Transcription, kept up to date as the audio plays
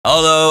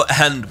Hello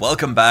and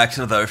welcome back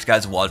to another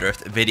RiftGuides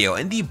WildRift video.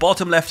 In the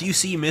bottom left you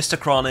see Mr.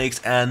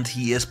 KRANIX and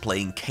he is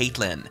playing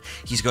Caitlyn.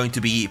 He's going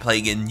to be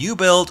playing a new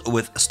build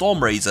with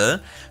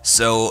Stormrazor,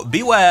 so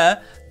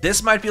beware,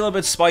 this might be a little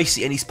bit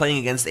spicy, and he's playing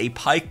against a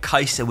Pyke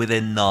Kai'Sa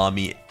within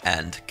Nami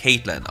and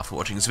Caitlyn. After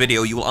watching this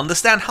video you will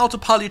understand how to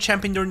pile your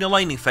champion during your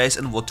laning phase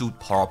and what to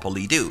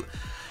properly do.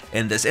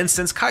 In this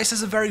instance, Kai'Sa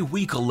is a very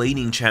weak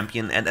laning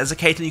champion, and as a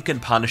Caitlyn you can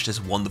punish this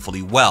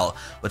wonderfully well.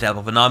 With the help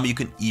of a Nami you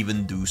can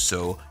even do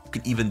so. You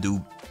can even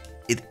do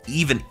it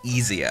even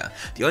easier.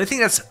 The only thing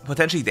that's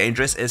potentially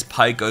dangerous is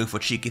Pyke going for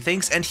cheeky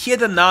things, and here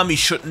the Nami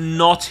should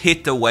not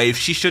hit the wave.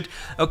 She should...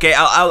 Okay,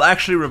 I'll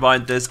actually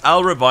rewind this.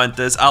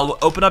 I'll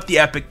open up the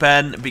epic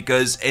pen,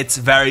 because it's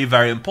very,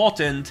 very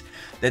important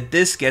that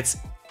this gets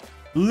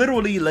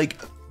literally,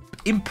 like,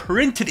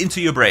 imprinted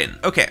into your brain.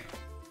 Okay,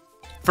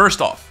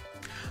 first off,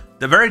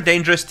 the very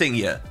dangerous thing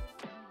here.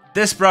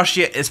 This brush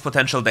here is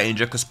potential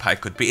danger because Pyke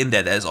could be in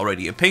there. There's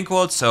already a pink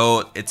ward,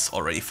 so it's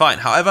already fine.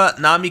 However,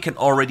 Nami can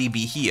already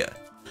be here.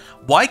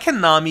 Why can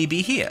Nami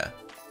be here?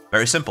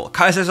 Very simple.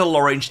 Kai'Sa is a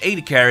low-ranged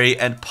AD carry,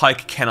 and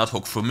Pyke cannot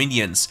hook through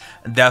minions,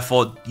 and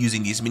therefore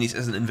using these minions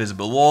as an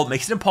invisible wall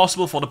makes it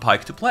impossible for the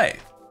Pyke to play.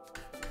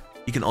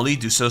 He can only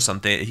do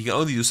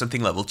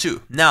something level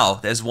 2. Now,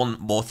 there's one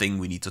more thing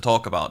we need to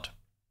talk about.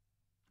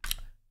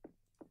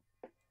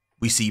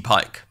 We see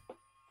Pyke.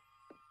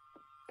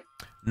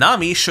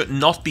 Nami should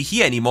not be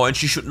here anymore, and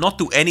she should not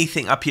do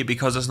anything up here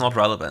because it's not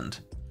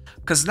relevant.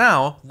 Because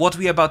now, what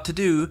we're about to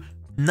do,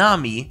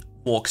 Nami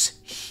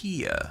walks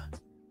here.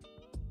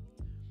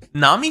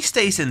 Nami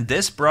stays in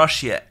this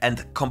brush here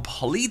and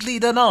completely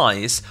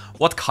denies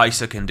what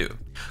Kai'Sa can do.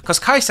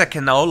 Because Kai'Sa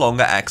can no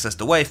longer access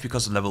the wave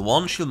because on level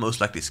 1 she'll most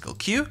likely skill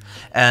Q,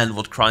 and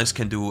what KRANIX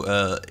can do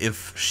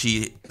if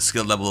she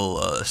skill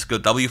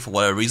W for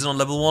whatever reason on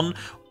level 1,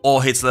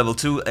 or hits level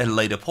 2 at a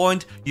later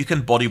point, you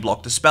can body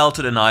block the spell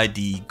to deny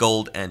the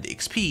gold and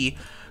XP,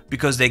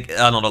 because they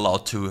are not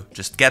allowed to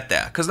just get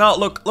there. Because now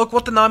look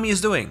what the Nami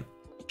is doing.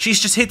 She's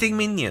just hitting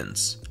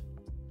minions.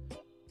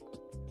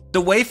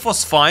 The wave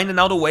was fine, and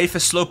now the wave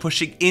is slow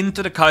pushing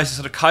into the Kai'Sa,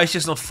 so the Kai'Sa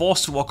is not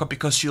forced to walk up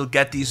because she'll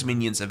get these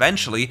minions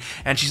eventually,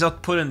 and she's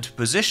not put into a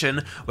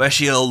position where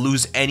she'll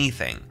lose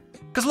anything.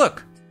 Because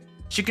look,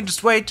 she can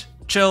just wait,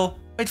 chill,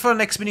 wait for the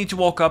next minion to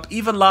walk up.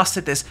 Even last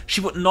hit this,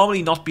 she would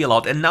normally not be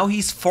allowed, and now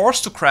he's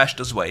forced to crash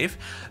this wave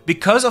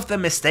because of the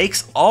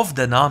mistakes of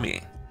the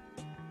Nami.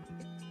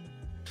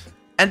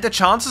 And the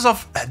chances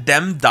of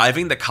them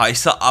diving the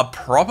Kai'Sa are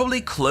probably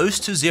close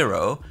to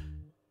 0.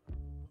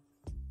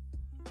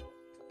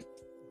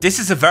 This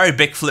is a very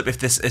big flip if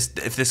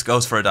this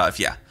goes for a dive,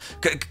 yeah.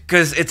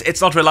 Because it's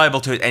not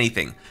reliable to hit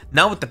anything.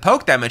 Now with the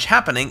poke damage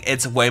happening,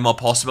 it's way more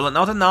possible. And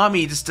now the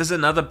Nami just does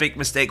another big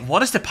mistake.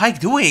 What is the Pyke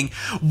doing?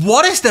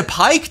 What is the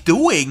Pyke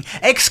doing?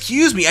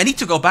 Excuse me, I need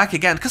to go back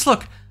again. Because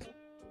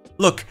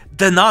look,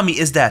 the Nami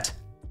is dead.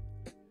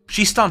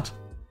 She's stunned.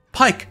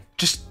 Pyke,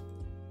 just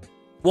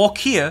walk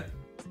here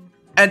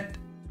and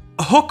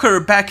hook her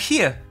back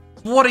here.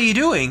 What are you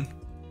doing?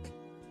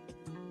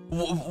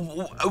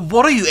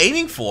 What are you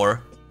aiming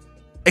for?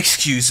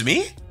 Excuse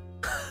me?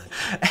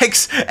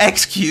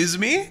 Excuse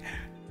me?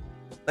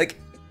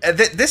 Like,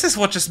 this is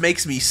what just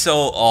makes me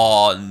so...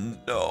 Oh,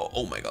 no.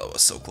 Oh my god, it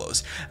was so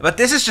close. But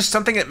this is just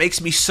something that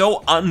makes me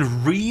so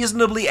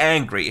unreasonably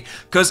angry,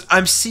 because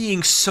I'm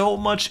seeing so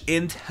much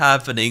int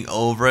happening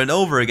over and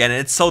over again, and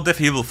it's so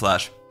difficult.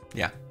 Flash.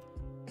 Yeah.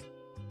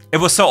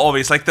 It was so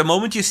obvious. Like, the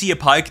moment you see a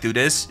Pyke do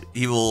this,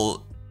 he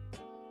will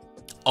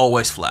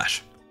always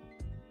flash.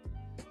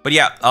 But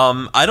yeah,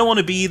 I don't want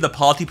to be the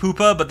party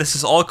pooper, but this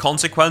is all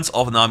consequence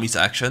of Nami's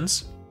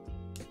actions.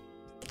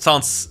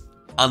 Sounds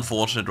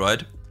unfortunate,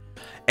 right?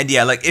 And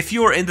yeah, like, if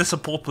you're in the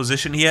support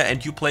position here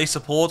and you play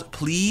support,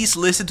 please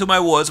listen to my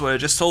words what I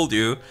just told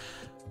you.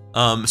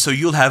 So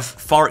you'll have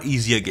far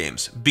easier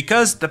games.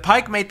 Because the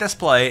Pyke made this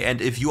play,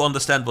 and if you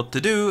understand what to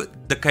do,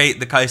 the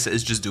Kai'Sa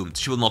is just doomed.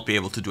 She will not be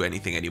able to do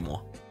anything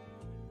anymore.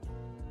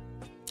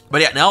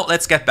 But yeah, now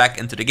let's get back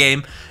into the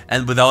game,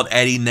 and without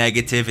any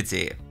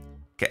negativity.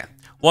 Okay.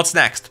 What's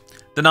next?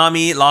 The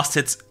Nami last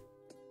hits...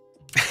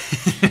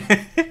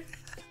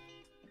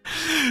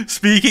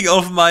 Speaking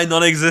of my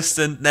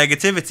non-existent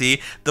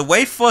negativity, the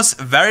wave was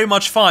very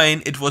much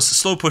fine. It was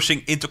slow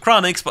pushing into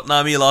KRANIX, but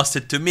Nami last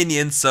hit 2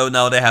 minions, so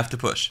now they have to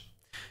push.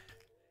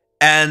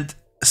 And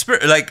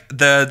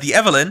the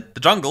Evelyn,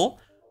 the jungle,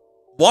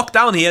 walked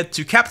down here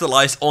to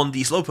capitalize on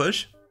the slow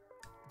push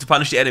to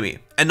punish the enemy.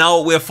 And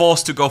now we're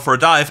forced to go for a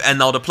dive, and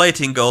now the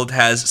plating gold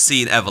has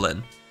seen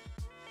Evelyn,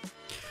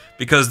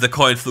 because the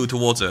coin flew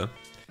towards her.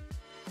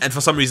 And for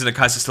some reason the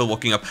Kai'Sa is still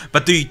walking up.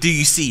 But do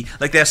you see,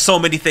 like, there are so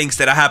many things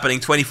that are happening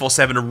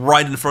 24/7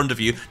 right in front of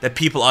you that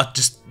people are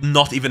just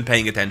not even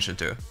paying attention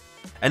to.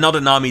 And now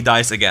the Nami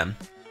dies again.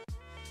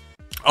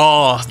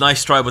 Oh,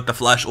 nice try with the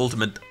flash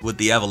ultimate with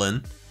the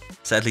Evelyn.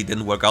 Sadly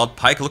didn't work out.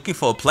 Pyke looking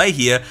for a play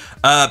here.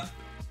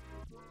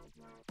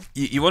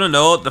 You want to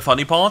know the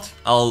funny part?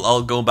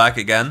 I'll go back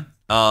again.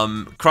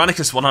 KRANIX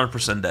is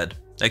 100% dead.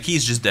 Like,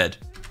 he's just dead.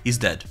 He's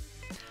dead.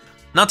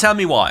 Now tell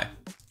me why.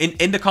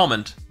 in the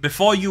comment,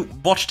 before you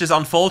watch this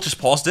unfold, just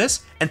pause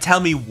this and tell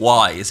me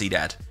why is he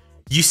dead.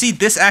 You see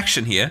this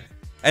action here,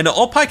 and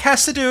all Pyke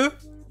has to do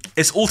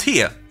is ult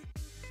here.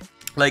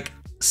 Like,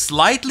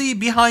 slightly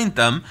behind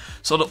them,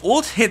 so the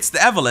ult hits the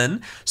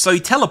Evelynn, so he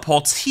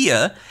teleports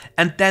here,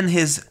 and then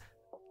his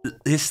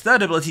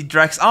third ability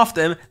drags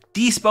after him.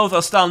 These both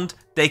are stunned,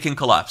 they can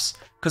collapse.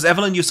 Because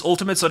Evelynn used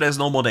ultimate, so there's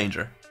no more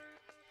danger.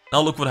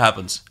 Now look what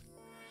happens.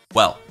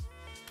 Well.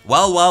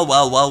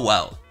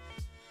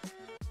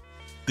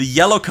 The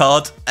yellow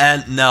card,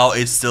 and now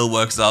it still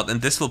works out,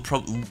 and this will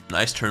probably...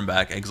 Nice turn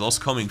back,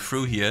 exhaust coming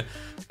through here.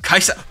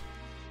 Kai'Sa...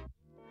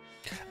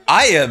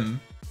 I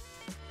am...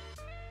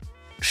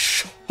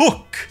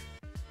 shook!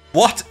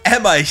 What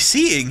am I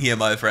seeing here,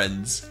 my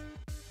friends?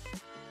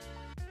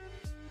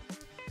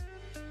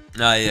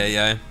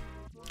 Ay.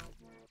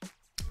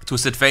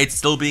 Twisted Fate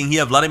still being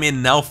here. Vladimir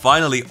now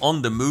finally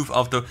on the move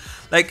after...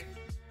 Like...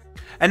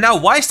 And now,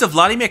 why is the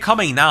Vladimir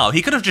coming now?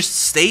 He could have just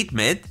stayed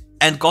mid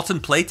and gotten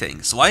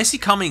platings. Why is he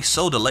coming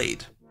so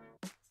delayed?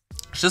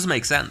 Which doesn't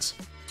make sense.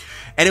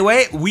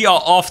 Anyway, we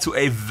are off to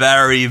a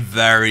very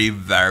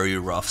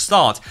rough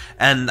start.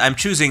 And I'm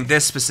choosing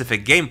this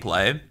specific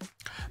gameplay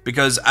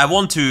because I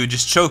want to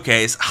just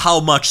showcase how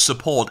much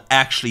support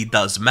actually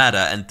does matter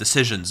and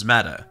decisions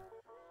matter.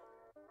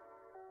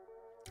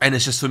 And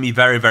it's just for me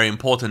very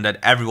important that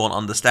everyone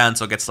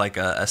understands or gets like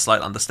a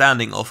slight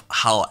understanding of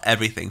how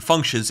everything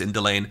functions in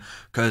the lane,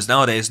 because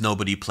nowadays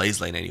nobody plays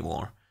lane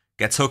anymore.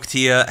 Gets hooked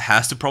here,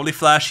 has to probably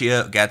flash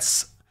here,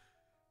 gets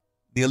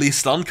nearly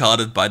stun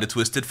carded by the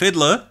Twisted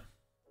Fiddler.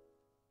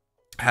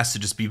 Has to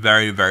just be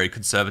very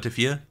conservative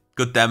here.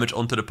 Good damage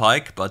onto the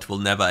Pyke, but will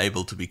never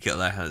able to be killed.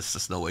 There's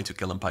just no way to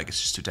kill him. Pyke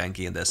is just too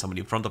tanky and there's somebody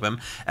in front of him.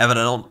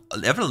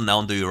 Evelynn now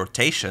on the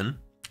rotation.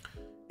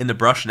 In the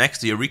brush next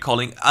to you,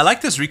 recalling. I like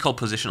this recall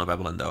position of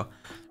Evelynn though,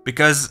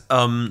 because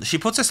she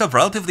puts herself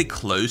relatively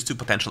close to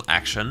potential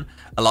action,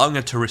 allowing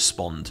her to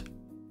respond.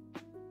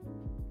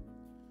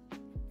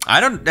 I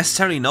don't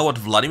necessarily know what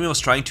Vladimir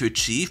was trying to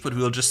achieve, but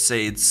we'll just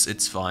say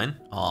it's fine.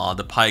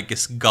 The Pyke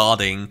is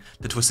guarding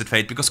the Twisted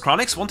Fate because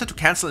KRANIX wanted to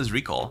cancel his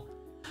recall,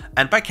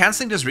 and by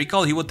cancelling this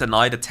recall, he would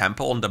deny the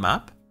tempo on the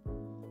map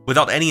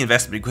without any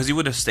investment because he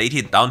would have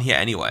stayed down here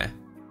anyway.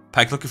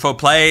 Pyke looking for a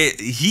play,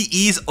 he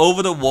ease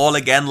over the wall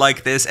again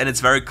like this, and it's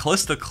very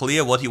crystal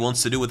clear what he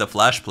wants to do with the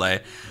flash play.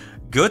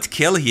 Good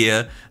kill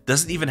here,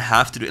 doesn't even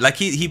have to do, like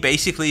he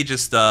basically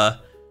just,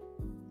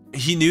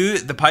 he knew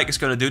the Pyke is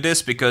going to do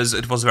this because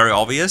it was very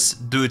obvious,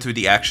 due to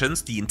the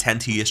actions, the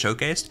intent he has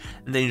showcased,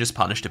 and then he just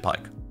punished the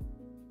Pyke.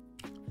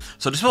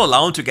 So this will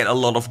allow him to get a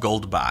lot of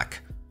gold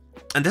back.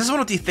 And this is one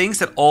of the things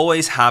that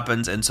always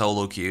happens in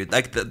solo queue,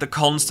 like the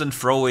constant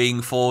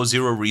throwing for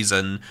zero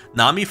reason,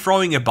 Nami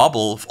throwing a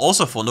bubble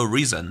also for no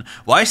reason.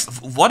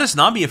 What is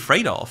Nami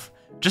afraid of?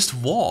 Just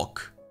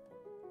walk.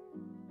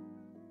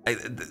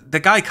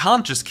 The guy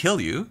can't just kill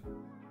you.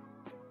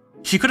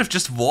 She could have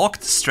just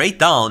walked straight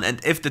down,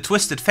 and if the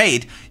Twisted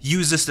Fate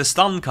uses the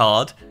stun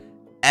card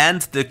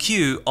and the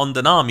Q on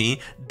the Nami,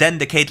 then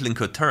the Caitlyn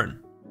could turn.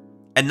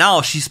 And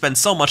now she spent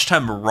so much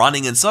time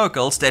running in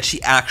circles that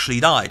she actually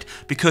died,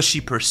 because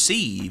she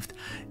perceived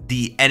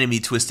the enemy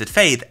Twisted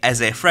Fate as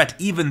a threat,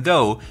 even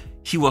though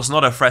he was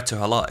not a threat to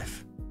her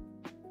life.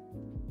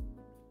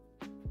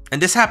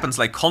 And this happens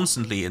like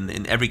constantly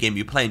in every game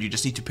you play, and you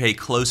just need to pay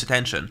close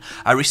attention.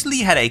 I recently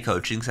had a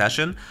coaching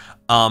session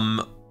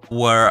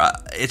where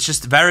it's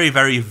just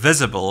very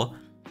visible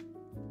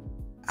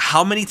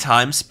how many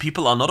times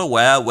people are not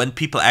aware when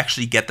people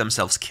actually get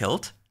themselves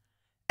killed,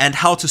 and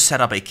how to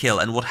set up a kill,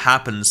 and what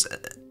happens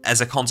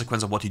as a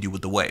consequence of what you do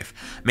with the wave.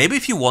 Maybe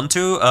if you want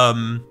to,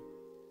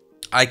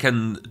 I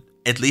can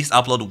at least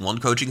upload one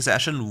coaching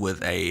session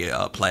with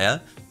a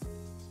player,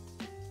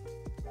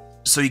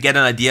 so you get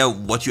an idea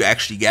what you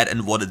actually get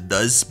and what it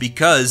does,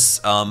 because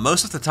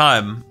most of the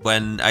time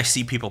when I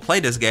see people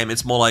play this game,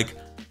 it's more like,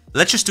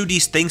 let's just do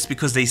these things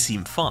because they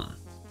seem fun.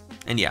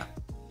 And yeah.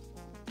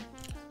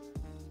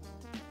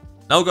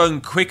 Now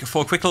going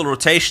for a quick little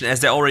rotation,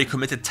 as they already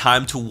committed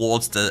time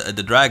towards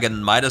the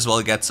dragon, might as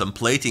well get some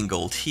plating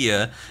gold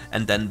here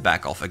and then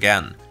back off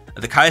again.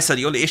 The Kai'Sa,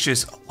 the only issue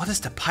is, what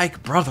is the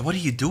Pyke, brother? What are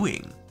you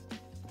doing?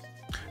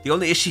 The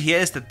only issue here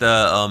is that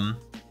the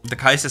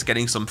Kai'Sa is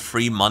getting some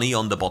free money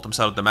on the bottom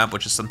side of the map,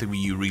 which is something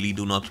we really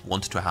do not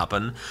want to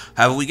happen.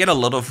 However, we get a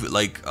lot of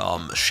like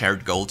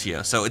shared gold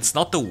here, so it's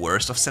not the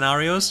worst of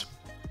scenarios,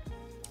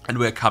 and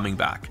we're coming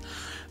back.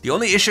 The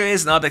only issue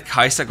is now that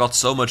Kai'Sa got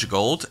so much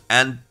gold,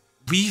 and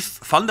we've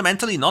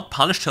fundamentally not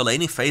punished her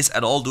laning phase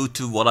at all due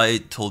to what I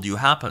told you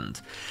happened.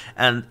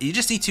 And you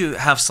just need to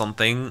have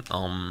something,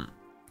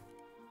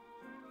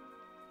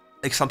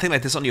 like something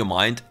like this on your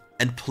mind,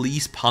 and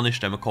please punish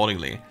them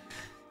accordingly.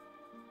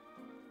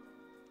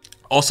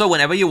 Also,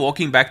 whenever you're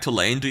walking back to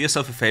lane, do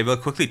yourself a favor,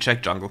 quickly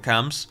check jungle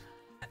camps.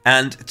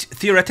 And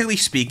theoretically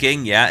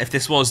speaking, yeah, if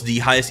this was the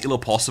highest elo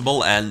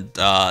possible and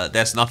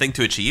there's nothing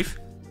to achieve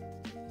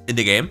in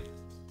the game,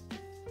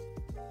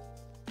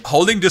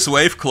 holding this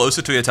wave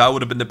closer to your tower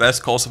would have been the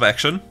best course of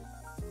action.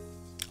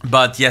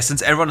 But yeah,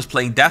 since everyone is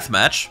playing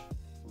deathmatch,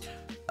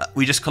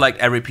 we just collect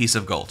every piece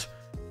of gold.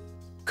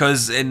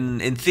 Because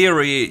in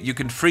theory, you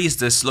can freeze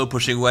this slow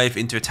pushing wave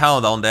into a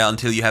tower down there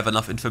until you have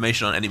enough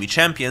information on enemy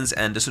champions,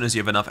 and as soon as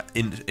you have enough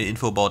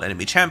info about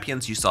enemy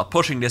champions, you start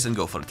pushing this and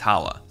go for the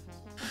tower.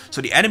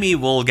 So the enemy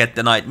will get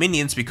denied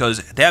minions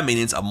because their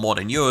minions are more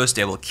than yours,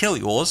 they will kill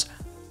yours,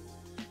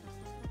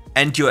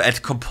 and you're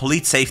at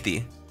complete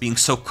safety, being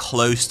so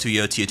close to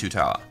your tier 2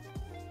 tower.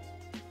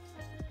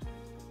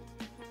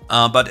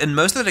 But in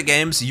most of the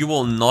games, you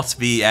will not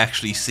be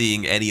actually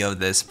seeing any of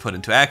this put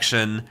into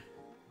action,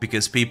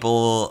 because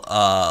people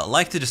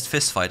like to just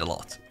fist fight a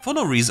lot, for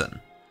no reason.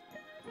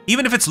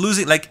 Even if it's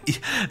losing, like,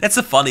 that's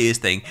the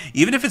funniest thing,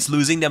 even if it's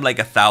losing them like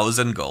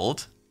 1,000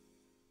 gold,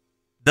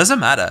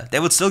 doesn't matter, they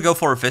would still go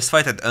for a fist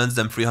fight that earns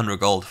them 300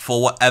 gold,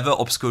 for whatever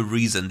obscure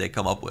reason they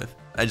come up with.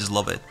 I just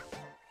love it.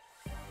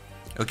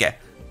 Okay,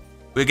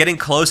 we're getting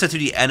closer to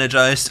the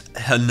energized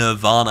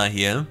Nirvana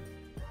here.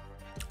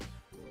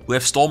 We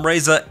have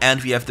Stormrazor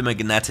and we have the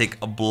Magnetic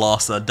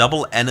Blaster,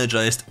 double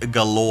energized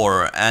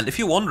galore. And if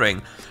you're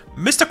wondering,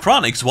 Mr.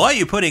 KRANIX, why are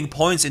you putting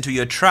points into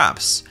your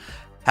traps?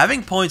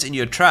 Having points in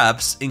your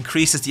traps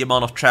increases the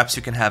amount of traps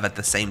you can have at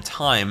the same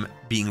time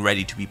being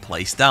ready to be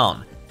placed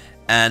down.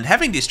 And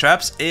having these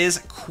traps is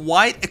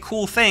quite a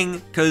cool thing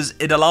because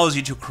it allows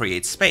you to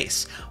create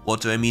space.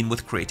 What do I mean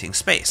with creating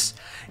space?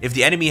 If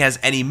the enemy has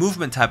any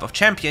movement type of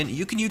champion,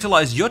 you can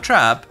utilize your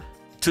trap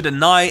to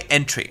deny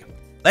entry.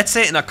 Let's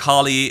say an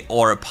Akali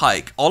or a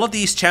Pyke, all of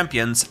these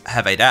champions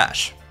have a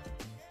dash.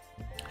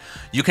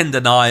 You can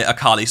deny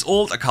Akali's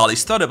ult,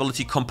 Akali's third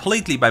ability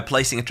completely by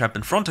placing a trap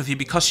in front of you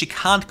because she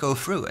can't go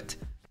through it.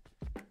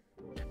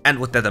 And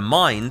with that in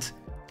mind,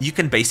 you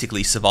can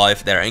basically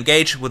survive their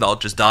engage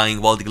without just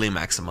dying while dealing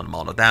maximum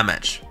amount of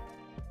damage.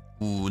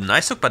 Ooh,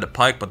 nice hook by the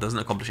Pyke, but doesn't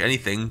accomplish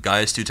anything.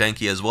 Guy is too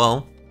tanky as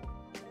well.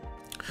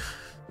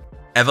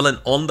 Evelyn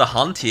on the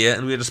hunt here,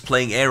 and we're just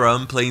playing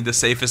ARAM, playing the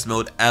safest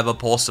mode ever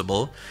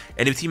possible.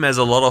 Enemy team has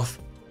a lot of...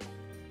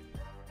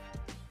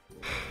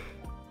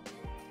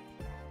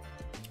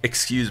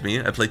 Excuse me,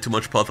 I played too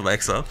much Path of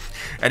Exile.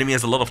 Enemy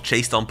has a lot of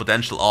chase down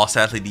potential. Oh,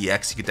 sadly the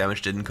execute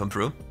damage didn't come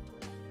through.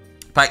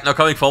 Pyke now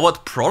coming forward,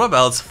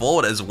 Protobel's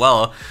forward as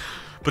well.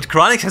 But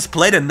KRANIX has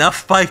played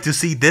enough Pyke to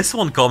see this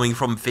one coming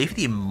from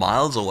 50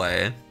 miles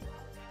away.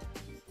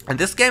 And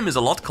this game is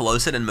a lot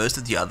closer than most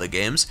of the other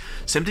games,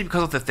 simply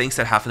because of the things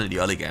that happen in the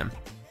early game.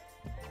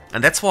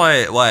 And that's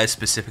why I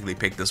specifically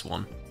picked this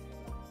one.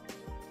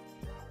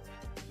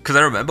 Because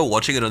I remember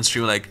watching it on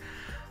stream like,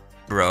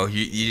 bro,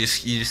 you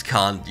just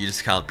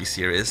can't be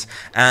serious.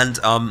 And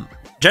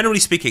generally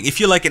speaking, if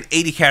you're like an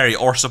AD carry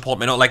or support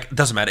main, or like,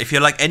 doesn't matter, if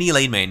you're like any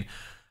lane main,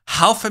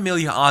 how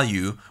familiar are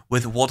you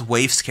with what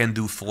waves can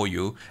do for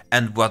you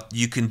and what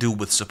you can do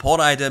with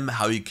support item,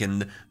 how you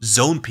can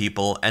zone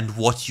people, and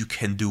what you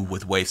can do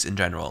with waves in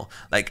general?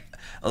 Like,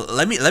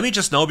 let me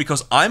just know,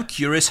 because I'm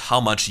curious how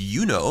much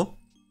you know.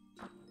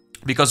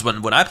 Because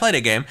when I play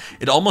the game,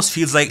 it almost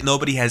feels like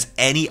nobody has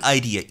any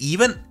idea.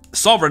 Even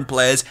Sovereign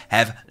players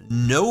have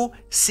no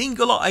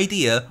singular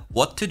idea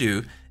what to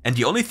do. And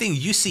the only thing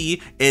you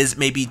see is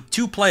maybe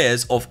 2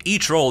 players of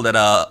each role that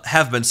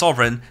have been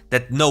Sovereign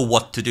that know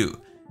what to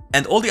do.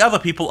 And all the other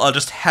people are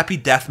just happy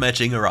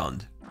deathmatching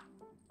around.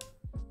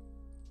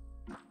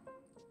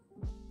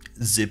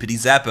 Zippity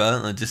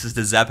Zapper, this is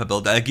the Zapper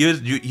build. Like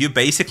you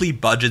basically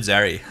budget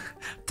Zeri,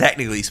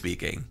 technically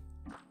speaking.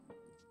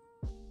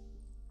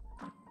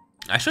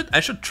 I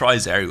should try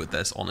Zeri with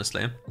this,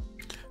 honestly.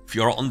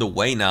 Fiora on the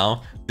way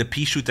now, the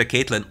Pea Shooter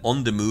Caitlyn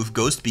on the move,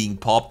 Ghost being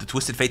popped, the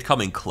Twisted Fate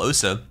coming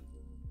closer.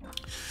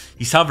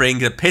 He's hovering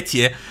the pit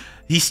here.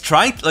 He's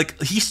trying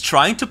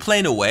to play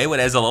in a way where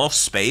there's a lot of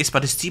space,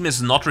 but his team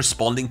is not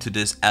responding to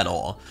this at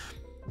all.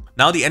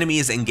 Now the enemy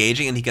is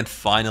engaging and he can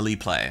finally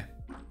play.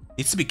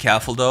 Needs to be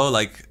careful though,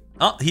 like,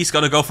 oh, he's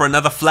gonna go for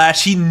another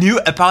flash. He knew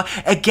about,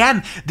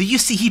 again, do you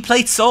see he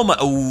played so much?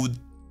 Oh,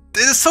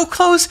 this is so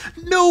close.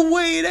 No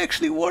way it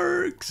actually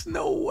works.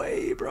 No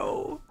way,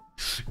 bro.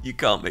 You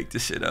can't make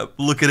this shit up.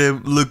 Look at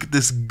him, look at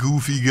this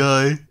goofy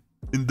guy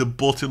in the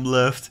bottom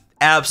left.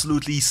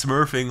 Absolutely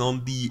smurfing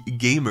on the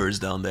gamers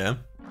down there.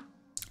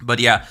 But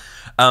yeah,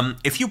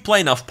 if you play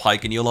enough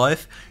Pyke in your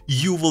life,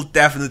 you will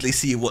definitely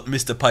see what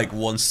Mr. Pyke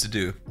wants to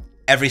do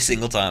every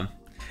single time.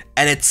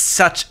 And it's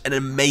such an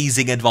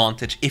amazing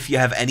advantage if you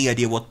have any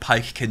idea what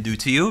Pyke can do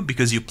to you,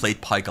 because you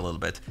played Pyke a little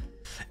bit.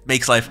 It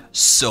makes life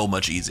so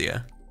much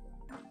easier.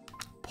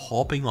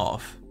 Popping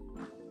off.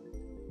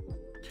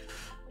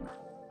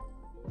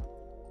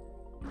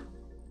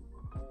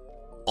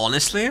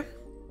 Honestly,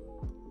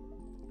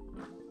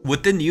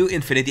 with the new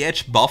Infinity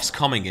Edge buffs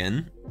coming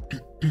in,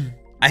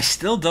 I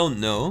still don't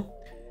know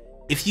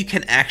if you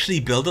can actually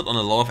build it on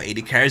a lot of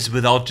AD carries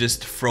without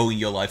just throwing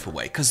your life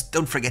away. Because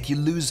don't forget, you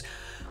lose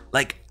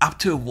like up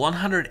to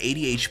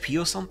 180 HP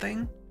or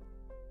something.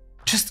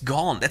 Just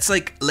gone. That's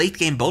like late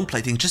game bone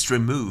plating just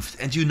removed.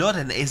 And you're not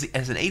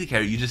as an AD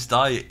carry, you just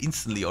die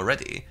instantly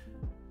already.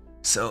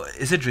 So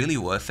is it really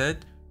worth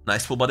it?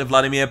 Nice pull by the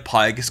Vladimir.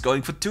 Pyke is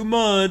going for too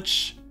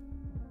much.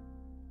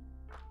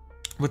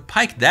 With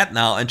Pyke dead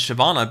now and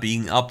Shyvana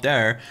being up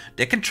there,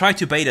 they can try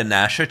to bait a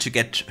Nasher to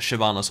get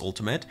Shyvana's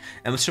ultimate.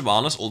 And with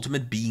Shyvana's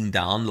ultimate being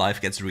down, life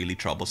gets really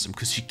troublesome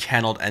because she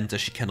cannot enter,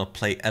 she cannot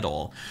play at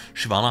all.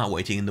 Shyvana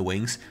waiting in the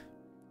wings.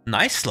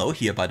 Nice slow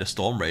here by the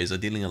Stormrazor,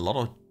 dealing a lot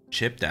of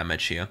chip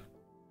damage here.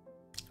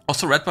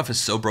 Also, red buff is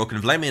so broken.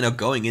 Vladimir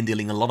going in,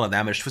 dealing a lot of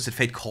damage. Twisted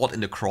Fate caught in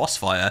the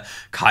crossfire.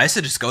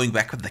 Kai'Sa just going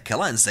back with the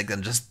killer instinct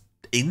and just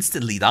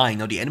instantly dying.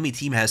 Now the enemy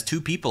team has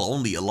 2 people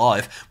only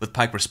alive with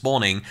Pyke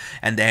respawning,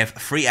 and they have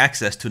free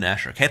access to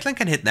Nasher. Caitlyn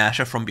can hit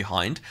Nasher from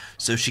behind,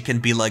 so she can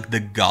be like the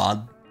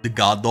god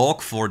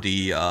dog for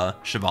the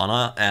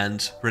Shyvana,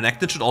 and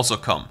Renekton should also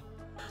come.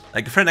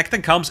 Like if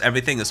Renekton comes,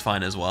 everything is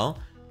fine as well.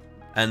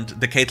 And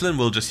the Caitlyn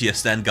will just here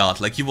stand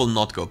guard, like you will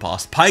not go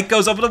past. Pyke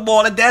goes over the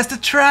wall and there's the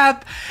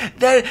trap!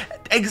 There,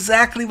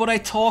 exactly what I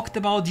talked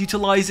about,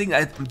 utilizing,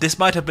 this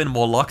might have been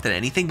more luck than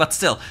anything, but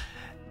still,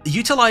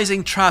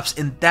 utilizing traps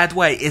in that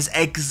way is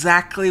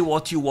exactly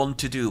what you want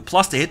to do.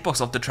 Plus the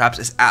hitbox of the traps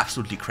is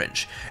absolutely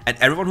cringe. And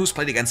everyone who's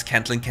played against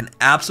Caitlyn can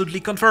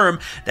absolutely confirm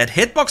that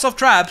hitbox of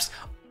traps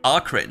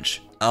are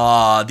cringe.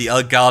 Ah, the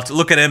Elgato,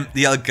 look at him,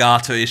 the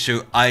Elgato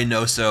issue, I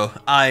know so.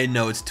 I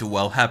know it too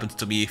well, happens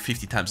to me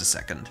 50 times a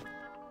second.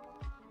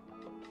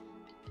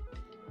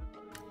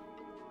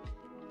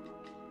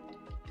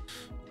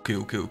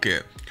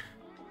 Okay.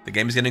 The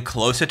game is getting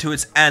closer to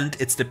its end.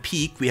 It's the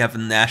peak. We have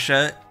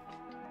Nasher.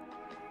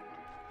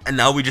 And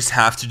now we just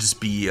have to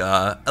just be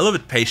a little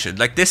bit patient.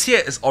 Like, this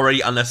here is already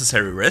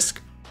unnecessary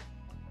risk.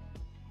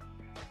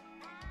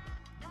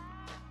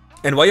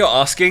 And why you're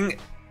asking,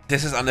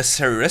 this is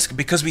unnecessary risk?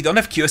 Because we don't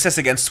have QSS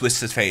against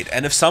Twisted Fate.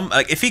 And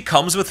if he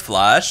comes with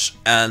Flash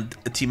and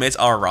teammates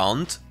are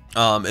around,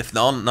 if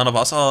none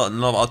of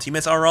our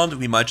teammates are around,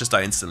 we might just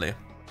die instantly.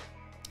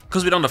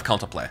 Because we don't have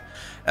counterplay.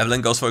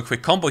 Evelyn goes for a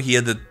quick combo here.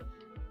 The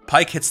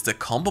Pyke hits the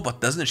combo but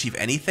doesn't achieve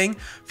anything.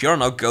 Fiora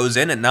now goes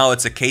in and now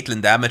it's a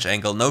Caitlyn damage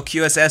angle. No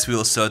QSS, we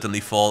will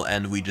certainly fall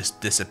and we just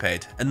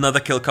dissipate.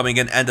 Another kill coming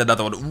in and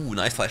another one. Ooh,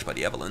 nice flash by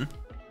the Evelyn.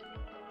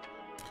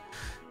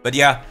 But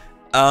yeah,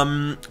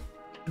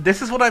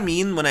 this is what I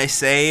mean when I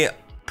say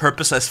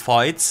purposeless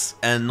fights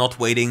and not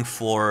waiting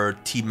for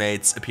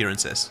teammates'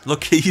 appearances.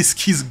 Look,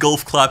 he's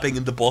golf clapping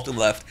in the bottom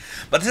left.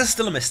 But this is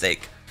still a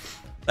mistake.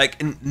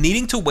 Like,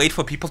 needing to wait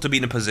for people to be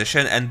in a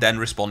position and then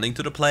responding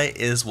to the play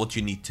is what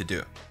you need to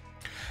do.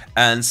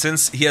 And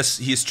since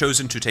he's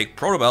chosen to take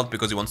Proto Belt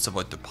because he wants to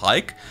avoid the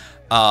Pyke,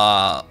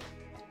 or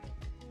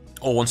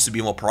wants to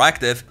be more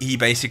proactive, he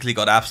basically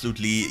got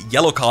absolutely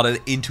yellow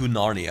carded into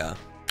Narnia.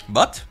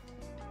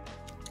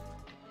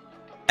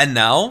 And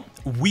now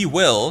we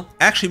will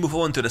actually move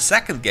on to the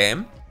second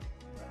game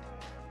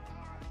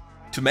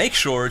to make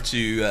sure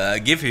to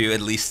give you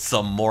at least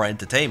some more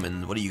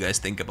entertainment. What do you guys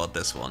think about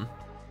this one?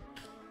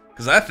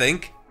 Because I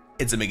think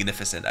it's a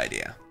magnificent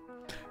idea.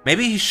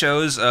 Maybe he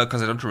shows,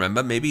 because I don't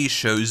remember, maybe he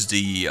shows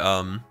the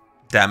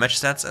damage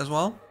stats as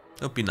well.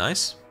 That would be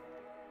nice.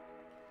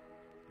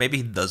 Maybe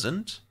he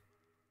doesn't.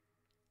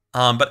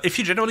 But if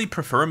you generally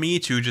prefer me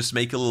to just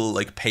make a little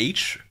like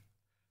page,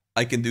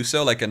 I can do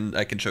so. Like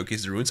I can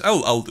showcase the runes.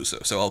 I'll do so.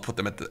 So I'll put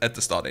them at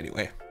the start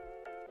anyway.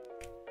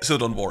 So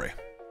don't worry.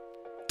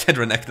 That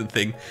Renekton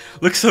thing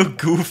looks so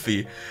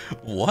goofy.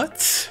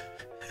 What?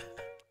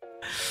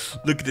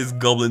 Look at this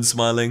goblin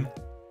smiling.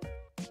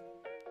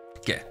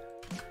 Okay,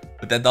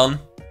 with that done,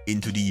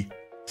 into the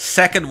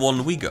second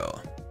one we go.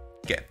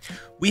 Okay,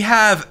 we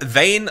have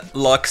Vayne,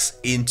 Lux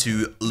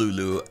into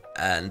Lulu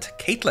and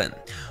Caitlyn.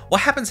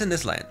 What happens in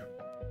this lane?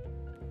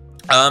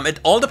 It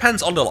all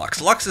depends on the Lux.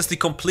 Lux is the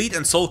complete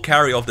and sole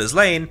carry of this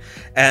lane,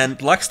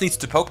 and Lux needs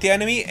to poke the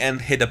enemy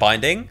and hit a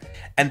binding,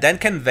 and then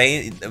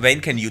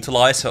Vayne can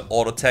utilize her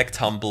auto attack,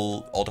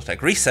 tumble, auto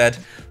attack reset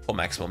for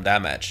maximum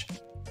damage.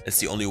 It's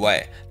the only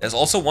way. There's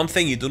also one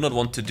thing you do not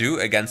want to do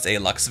against a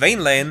Lux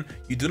Vayne lane.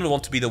 You do not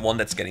want to be the one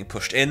that's getting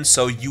pushed in,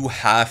 so you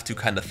have to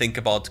kind of think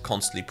about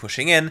constantly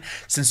pushing in,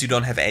 since you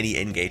don't have any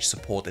engaged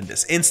support in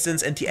this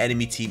instance, and the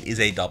enemy team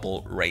is a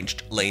double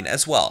ranged lane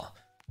as well.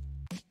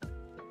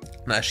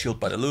 Nice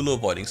shield by the Lulu,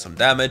 avoiding some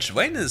damage.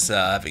 Vayne is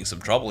having some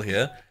trouble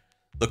here.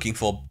 Looking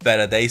for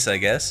better days, I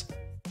guess.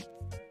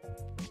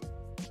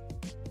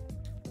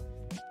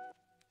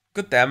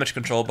 Good damage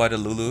control by the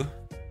Lulu.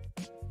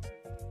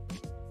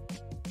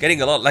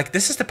 Getting a lot, like,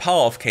 this is the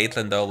power of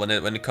Caitlyn though, when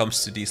it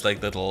comes to these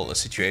like little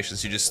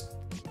situations. You just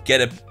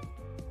get a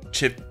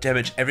chip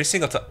damage every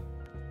single time.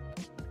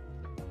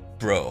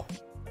 Bro.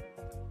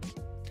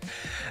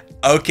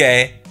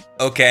 Okay,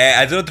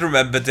 I don't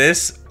remember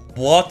this.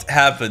 What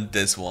happened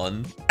this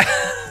one?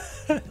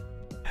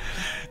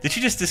 Did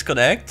she just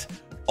disconnect?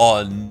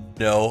 Oh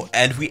no,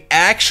 and we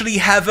actually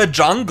have a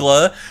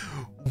jungler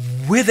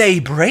with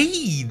a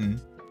brain.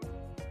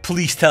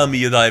 Please tell me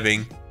you're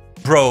diving.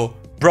 Bro,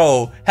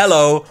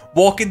 hello,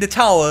 walk in the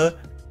tower.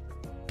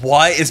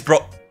 Why is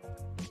bro...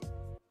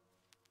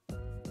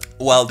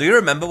 Well, do you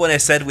remember when I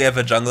said we have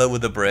a jungler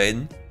with a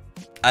brain?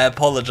 I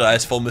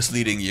apologize for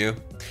misleading you.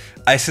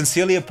 I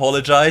sincerely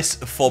apologize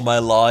for my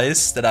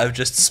lies that I've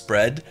just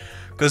spread,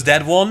 because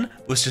that one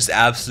was just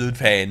absolute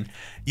pain.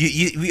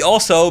 We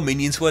also,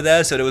 minions were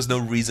there, so there was no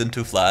reason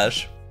to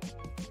flash.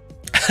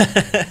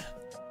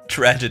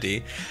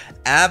 Tragedy.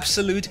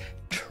 Absolute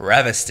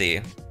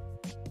travesty.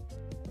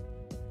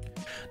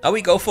 Now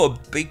we go for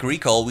a big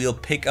recall. We'll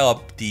pick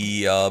up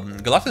the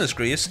Gluttonous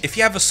Grease. If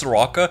you have a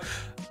Soraka,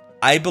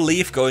 I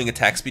believe going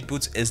attack speed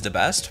boots is the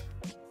best.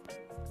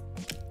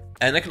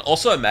 And I can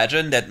also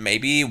imagine that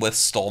maybe with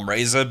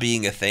Stormrazor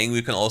being a thing,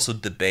 we can also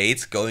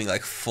debate going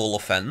like full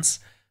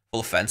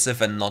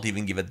offensive and not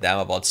even give a damn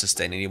about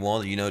sustain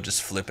anymore, you know,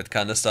 just flip it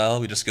kind of style.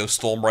 We just go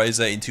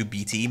Stormrazor into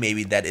BT.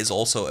 Maybe that is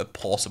also a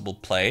possible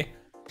play.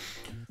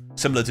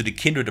 Similar to the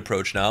Kindred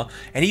approach now.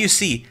 And here you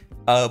see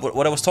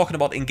what I was talking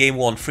about in game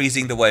 1,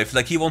 freezing the wave.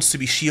 Like, he wants to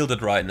be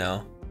shielded right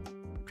now.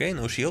 Okay,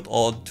 no shield.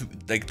 Or to,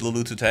 like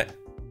Lulu to take.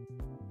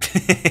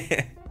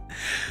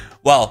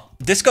 Well,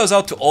 this goes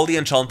out to all the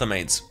enchanter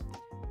mains.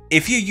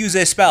 If you use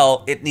a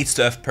spell, it needs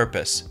to have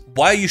purpose.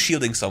 Why are you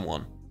shielding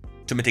someone?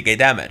 To mitigate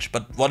damage.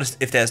 But what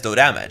if there's no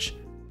damage?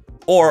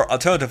 Or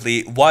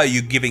alternatively, why are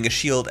you giving a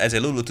shield as a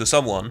Lulu to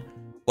someone?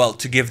 Well,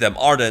 to give them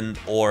Ardent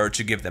or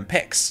to give them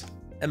picks.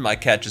 And my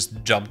cat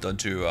just jumped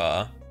onto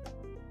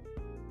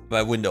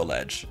my window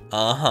ledge.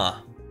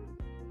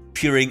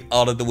 Peering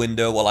out of the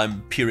window while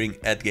I'm peering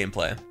at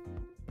gameplay.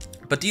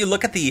 But do you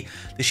look at the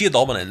sheer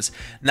dominance?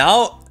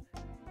 Now,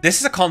 this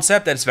is a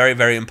concept that's very,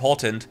 very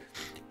important.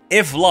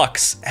 If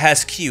Lux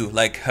has Q,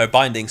 like her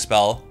binding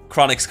spell,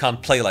 KRANIX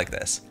can't play like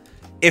this.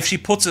 If she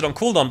puts it on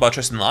cooldown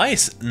buttress,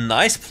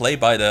 nice play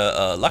by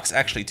the Lux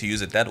actually to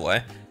use it that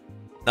way.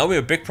 Now we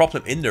have a big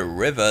problem in the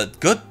river.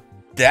 Good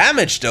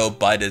damage though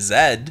by the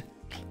Zed.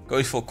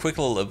 Going for quick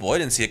little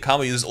avoidance here.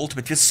 Karma uses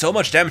ultimate, deals so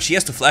much damage, she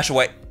has to flash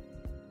away.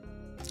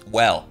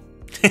 Well.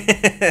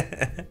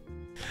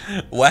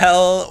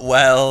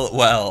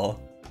 well.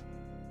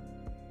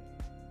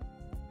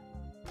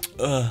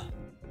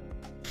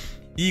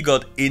 He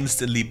got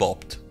instantly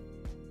bopped.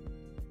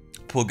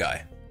 Poor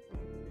guy.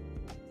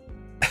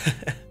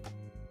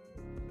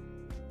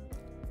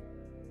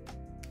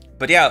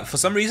 But yeah, for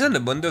some reason the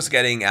Mundo's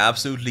getting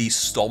absolutely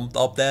stomped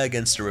up there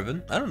against the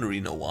Riven. I don't really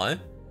know why.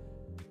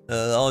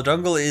 Our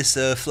jungle is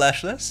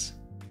flashless.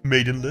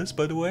 Maidenless,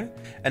 by the way.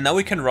 And now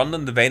we can run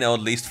on the Vayne or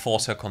at least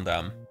force her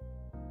condemn.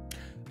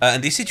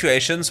 In these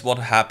situations, what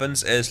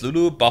happens is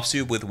Lulu buffs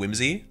you with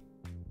Whimsy.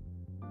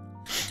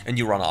 And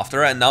you run after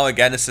her, and now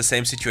again it's the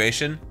same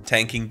situation,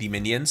 tanking the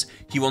minions.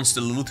 He wants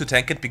the Lulu to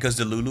tank it because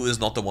the Lulu is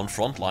not the one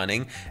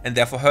frontlining, and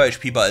therefore her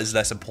HP bar is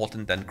less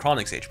important than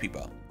KRANIX HP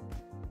bar.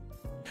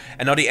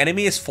 And now the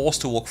enemy is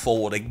forced to walk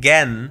forward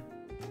again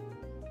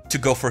to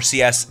go for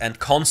CS and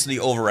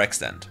constantly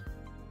overextend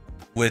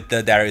with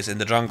the Darius in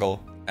the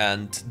jungle,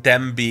 and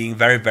them being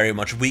very, very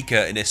much weaker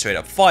in a straight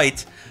up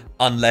fight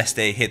unless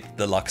they hit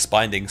the Lux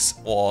bindings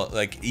or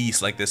like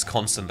E's like this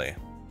constantly.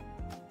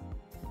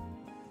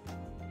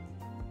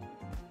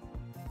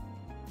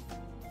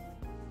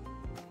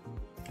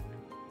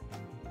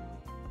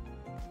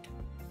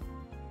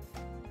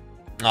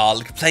 Oh,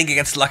 look, playing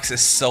against Lux is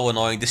so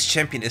annoying. This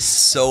champion is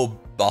so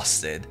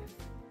busted.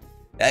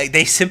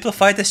 They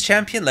simplified this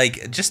champion?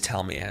 Like, just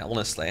tell me,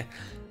 honestly.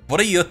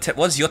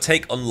 What's your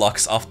take on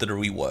Lux after the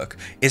rework?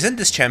 Isn't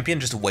this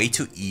champion just way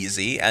too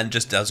easy and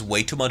just does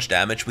way too much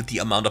damage with the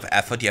amount of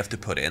effort you have to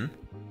put in?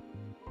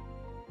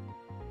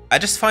 I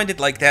just find it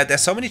like that.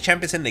 There's so many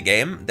champions in the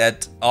game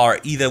that are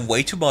either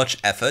way too much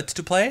effort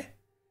to play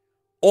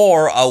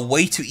or are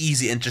way too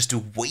easy and just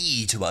do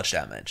way too much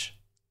damage.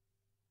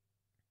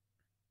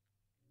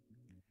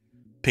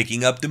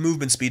 Picking up the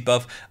movement speed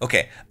buff.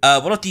 Okay,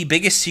 one of the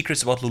biggest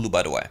secrets about Lulu,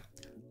 by the way.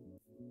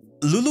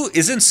 Lulu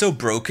isn't so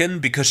broken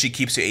because she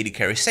keeps your AD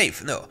carry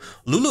safe. No,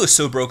 Lulu is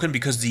so broken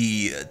because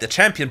the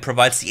champion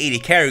provides the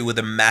AD carry with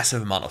a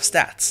massive amount of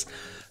stats.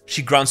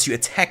 She grants you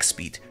attack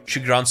speed, she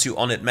grants you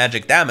on-hit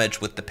magic damage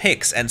with the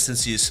picks, and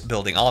since she's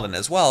building Arden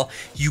as well,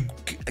 you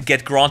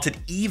get granted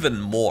even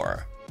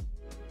more.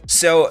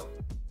 So,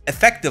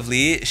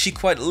 effectively, she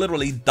quite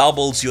literally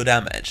doubles your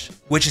damage,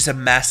 which is a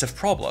massive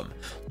problem.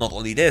 Not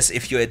only this,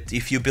 if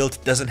your build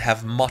doesn't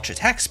have much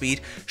attack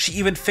speed, she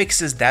even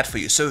fixes that for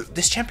you. So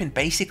this champion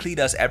basically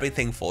does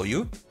everything for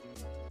you,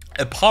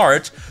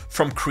 apart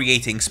from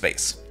creating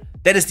space.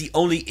 That is the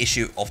only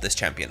issue of this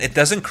champion. It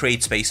doesn't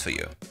create space for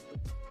you.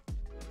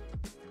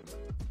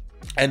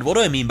 And what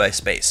do I mean by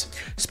space?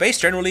 Space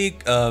generally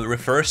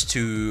refers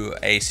to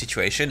a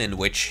situation in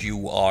which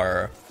you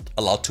are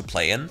allowed to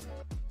play in.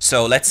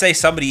 So let's say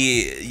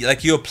somebody,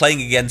 like you're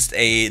playing against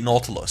a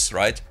Nautilus,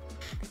 right?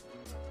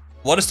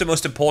 What is the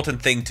most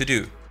important thing to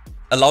do?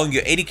 Allowing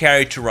your AD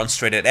carry to run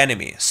straight at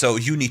enemy. So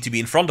you need to be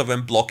in front of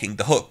him blocking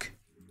the hook.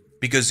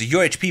 Because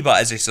your HP bar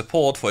as a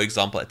support, for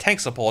example a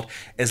tank support,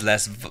 is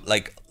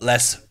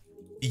less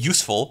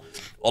useful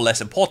or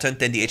less important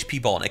than the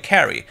HP bar on a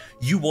carry.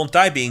 You won't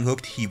die being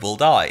hooked, he will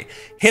die.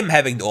 Him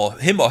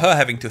or her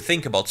having to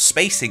think about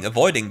spacing,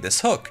 avoiding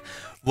this hook,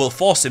 will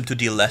force him to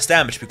deal less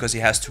damage because he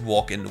has to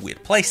walk in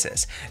weird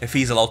places. If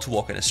he's allowed to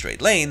walk in a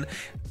straight lane,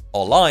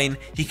 or line,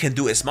 he can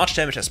do as much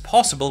damage as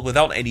possible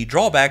without any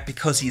drawback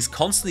because he's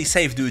constantly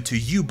safe due to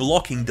you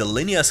blocking the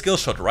linear skill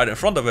shot right in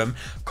front of him,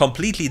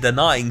 completely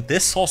denying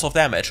this source of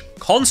damage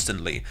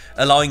constantly,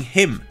 allowing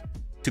him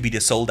to be the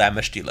sole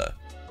damage dealer.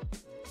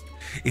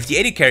 If the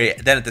AD carry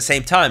then at the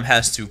same time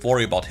has to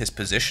worry about his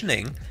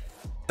positioning,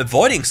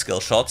 avoiding skill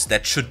shots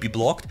that should be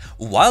blocked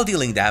while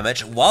dealing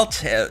damage, while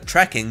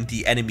tracking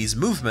the enemy's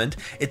movement,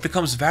 it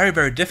becomes very,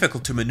 very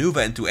difficult to maneuver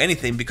and do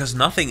anything because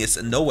nothing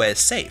is nowhere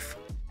safe.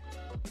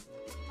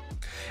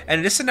 And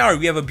in this scenario,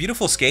 we have a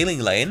beautiful scaling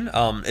lane.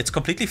 It's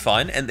completely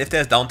fine. And if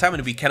there's downtime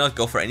and we cannot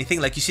go for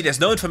anything, like you see, there's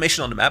no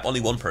information on the map,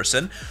 only one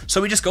person.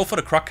 So we just go for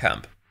the Kruk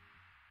camp.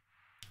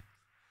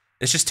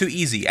 It's just too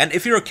easy. And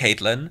if you're a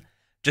Caitlyn,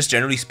 just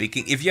generally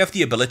speaking, if you have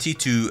the ability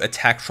to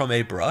attack from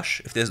a brush,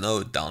 if there's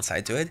no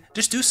downside to it,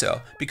 just do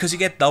so. Because you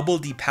get double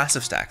the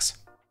passive stacks.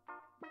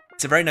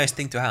 It's a very nice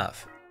thing to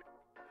have.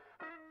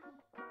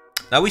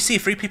 Now we see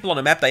 3 people on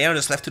the map. Diana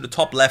just left to the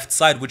top left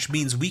side, which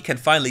means we can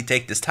finally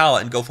take this tower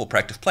and go for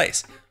protective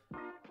place.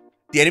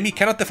 The enemy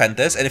cannot defend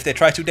this, and if they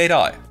try to, they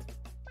die.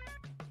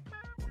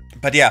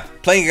 But yeah,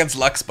 playing against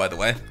Lux, by the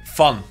way.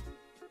 Fun,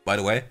 by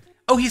the way.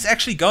 Oh, he's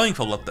actually going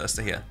for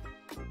Bloodthirster here.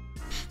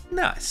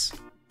 Nice.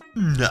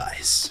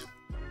 Nice.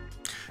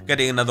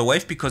 Getting another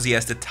wave because he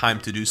has the time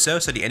to do so,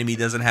 so the enemy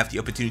doesn't have the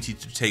opportunity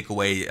to take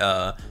away,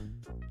 to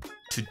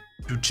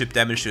do chip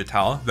damage to the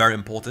tower. Very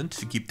important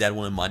to keep that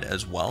one in mind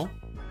as well.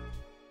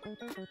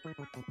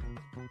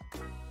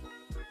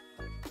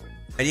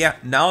 And yeah,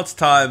 now it's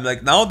time,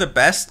 like now the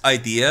best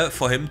idea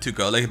for him to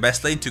go, like the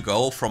best lane to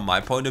go from my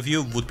point of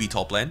view would be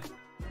top lane.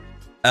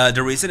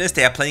 The reason is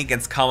they are playing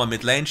against Karma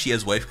mid lane, she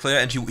has wave clear,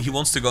 and he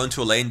wants to go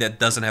into a lane that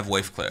doesn't have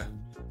wave clear,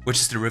 which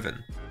is the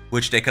Riven,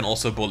 which they can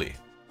also bully.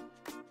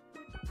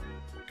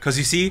 Because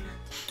you see,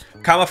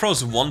 Karma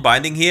throws one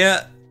binding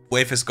here,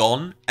 wave is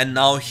gone, and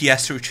now he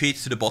has to retreat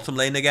to the bottom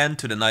lane again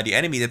to deny the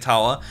enemy the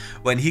tower,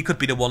 when he could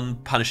be the one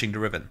punishing the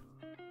Riven.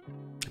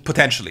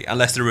 Potentially,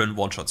 unless the Riven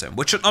one-shots him,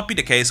 which should not be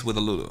the case with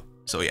a Lulu.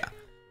 So yeah.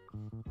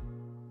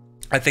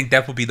 I think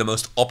that would be the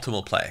most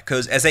optimal play,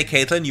 because as a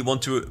Caitlyn, you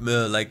want to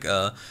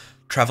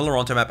travel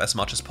around the map as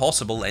much as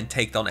possible and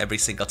take down every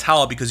single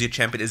tower because your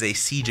champion is a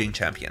sieging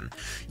champion.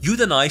 You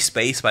deny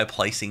space by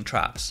placing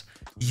traps.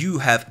 You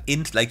have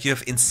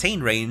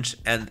insane range,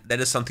 and that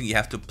is something you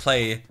have to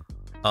play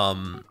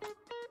out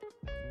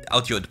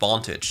your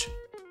advantage.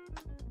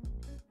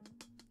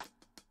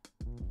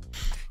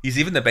 He's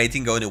even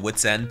debating going to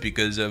Wit's End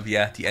because of,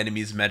 yeah, the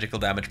enemy's magical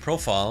damage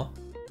profile.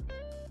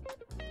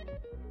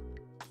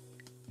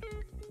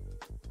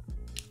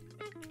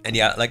 And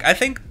yeah, like, I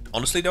think,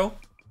 honestly though,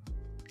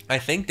 I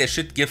think they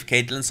should give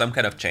Caitlyn some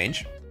kind of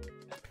change.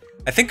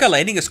 I think her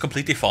laning is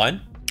completely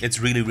fine.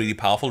 It's really, really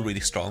powerful, really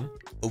strong.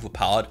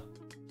 Overpowered,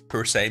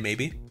 per se,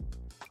 maybe.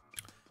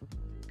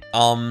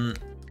 But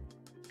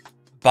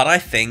I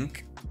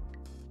think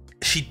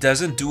she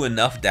doesn't do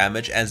enough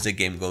damage as the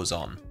game goes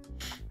on.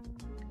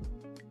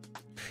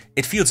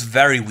 It feels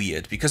very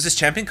weird, because this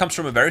champion comes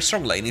from a very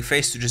strong laning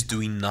phase to just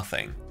doing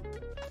nothing.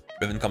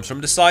 Riven comes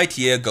from the side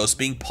here, Ghost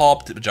being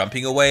popped,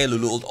 jumping away,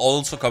 Lulu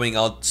also coming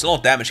out, still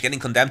not damage, getting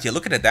condemned here.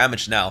 Look at the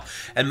damage now.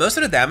 And most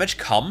of the damage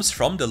comes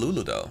from the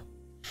Lulu though.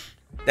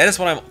 That is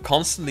what I'm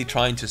constantly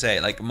trying to say,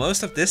 like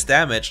most of this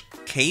damage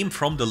came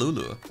from the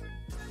Lulu.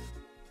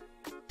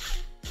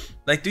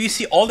 Like, do you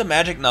see all the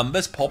magic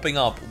numbers popping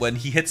up when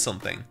he hits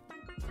something?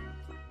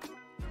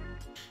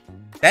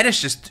 That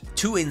is just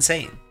too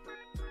insane.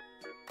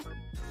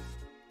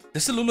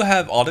 Does the Lulu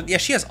have Ardent? Yeah,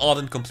 she has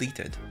Ardent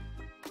completed.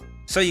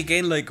 So you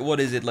gain like, what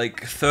is it,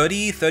 like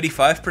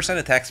 30-35%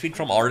 attack speed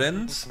from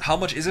Ardent? How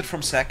much is it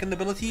from second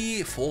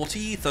ability?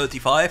 40,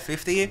 35,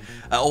 50?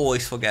 I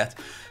always forget.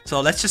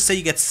 So let's just say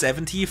you get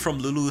 70 from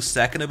Lulu's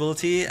second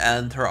ability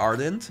and her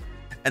Ardent.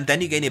 And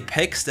then you gain a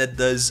Pix that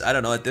does, I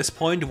don't know, at this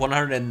point,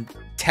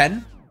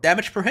 110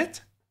 damage per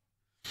hit?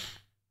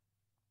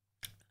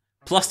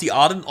 Plus the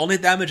Ardent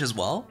on-hit damage as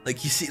well?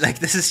 Like, you see, like,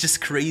 this is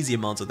just crazy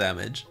amounts of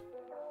damage.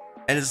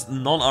 And it's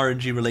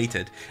non-RNG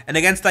related. And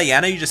against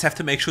Diana, you just have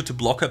to make sure to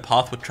block her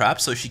path with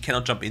traps so she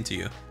cannot jump into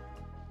you.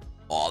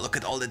 Oh, look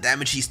at all the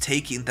damage he's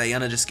taking.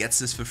 Diana just gets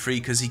this for free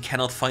because he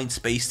cannot find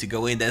space to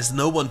go in. There's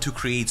no one to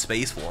create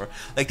space for.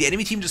 Like, the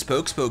enemy team just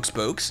pokes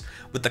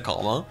with the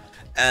Karma.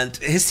 And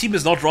his team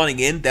is not running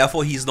in,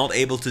 therefore he's not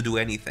able to do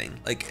anything.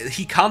 Like,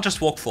 he can't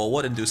just walk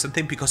forward and do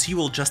something because he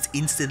will just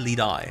instantly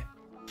die.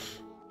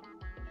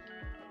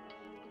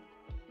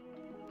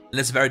 And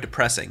it's very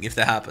depressing if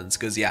that happens,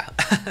 because yeah.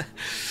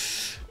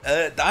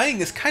 Dying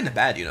is kind of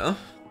bad, you know,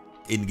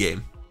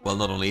 in-game. Well,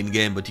 not only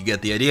in-game, but you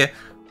get the idea.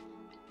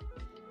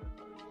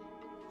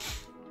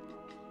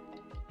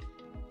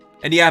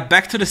 And yeah,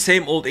 back to the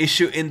same old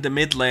issue in the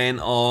mid lane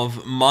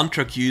of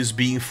mantra Qs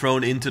being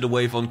thrown into the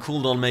wave on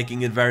cooldown,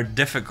 making it very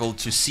difficult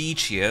to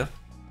siege here.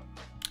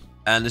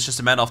 And it's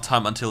just a matter of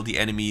time until the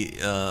enemy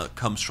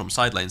comes from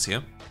side lanes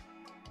here.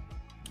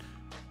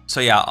 So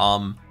yeah,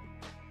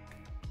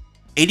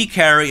 AD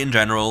carry in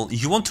general,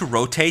 you want to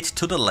rotate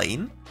to the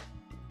lane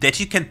that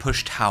you can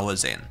push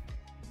towers in.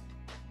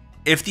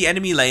 if the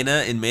enemy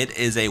laner in mid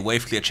is a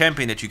wave clear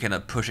champion that you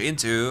cannot push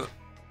into,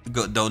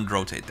 don't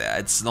rotate there.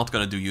 It's not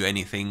gonna do you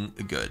anything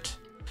good.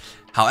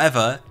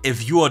 However,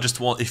 if you just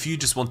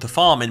want to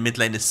farm, and mid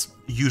lane is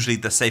usually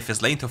the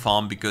safest lane to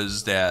farm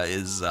because there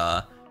is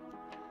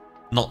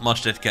not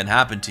much that can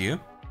happen to you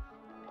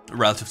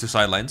relative to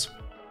side lanes,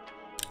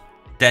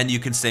 then you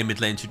can stay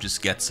mid lane to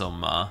just get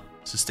some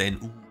sustain.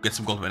 Ooh, get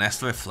some gold. And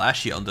Astro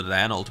flash here under the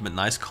Diana ultimate.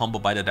 Nice combo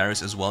by the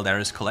Darius as well.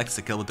 Darius collects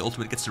the kill, but the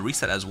ultimate gets to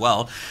reset as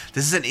well.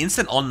 This is an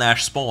instant on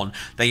Nash spawn.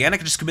 Diana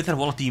just committed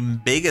one of the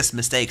biggest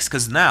mistakes,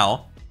 because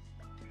now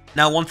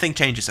one thing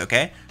changes,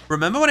 okay?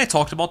 Remember when I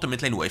talked about the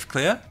mid lane wave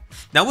clear?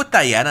 Now with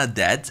Diana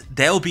dead,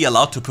 they'll be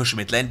allowed to push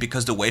mid lane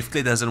because the wave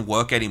clear doesn't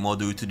work anymore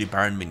due to the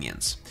Baron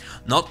minions.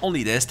 Not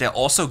only this, they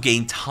also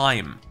gain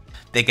time.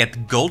 They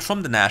get gold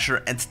from the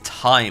Nasher and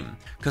time,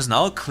 because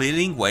now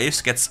clearing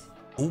waves gets...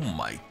 Oh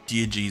my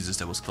dear Jesus,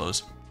 that was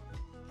close.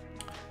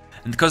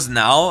 And because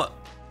now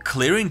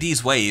clearing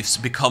these waves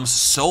becomes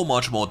so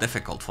much more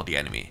difficult for the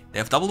enemy. They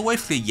have double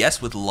wave clear,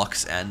 yes, with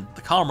Lux and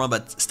the Karma,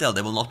 but still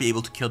they will not be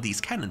able to kill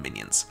these cannon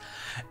minions.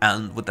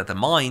 And with that in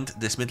mind,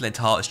 this mid lane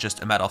tower is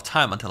just a matter of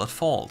time until it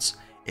falls.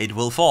 It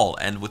will fall,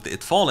 and with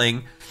it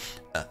falling,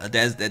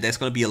 there's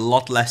going to be a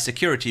lot less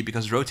security,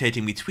 because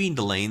rotating between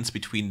the lanes,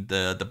 between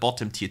the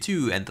bottom tier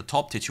 2 and the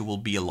top tier 2 will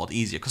be a lot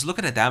easier. Because look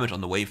at the damage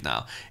on the wave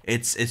now.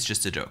 It's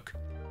just a joke.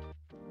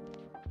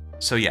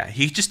 So yeah,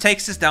 he just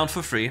takes this down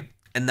for free,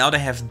 and now they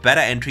have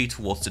better entry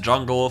towards the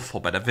jungle for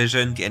better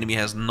vision. The enemy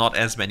has not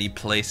as many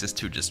places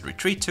to just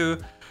retreat to,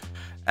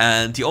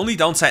 and the only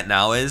downside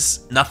now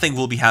is nothing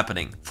will be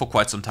happening for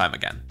quite some time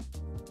again.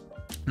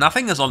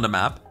 Nothing is on the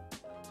map.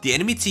 The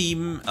enemy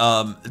team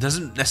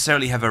doesn't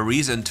necessarily have a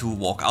reason to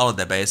walk out of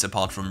their base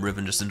apart from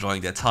Riven just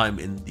enjoying their time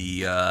in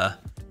the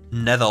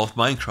nether of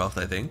Minecraft,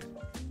 I think.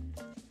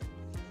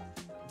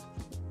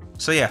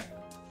 So yeah.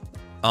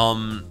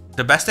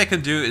 The best they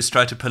can do is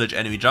try to pillage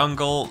enemy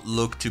jungle,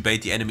 look to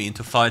bait the enemy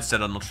into fights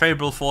that are not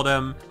favorable for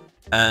them,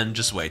 and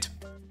just wait.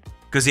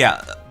 Because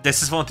yeah,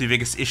 this is one of the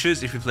biggest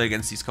issues if you play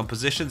against these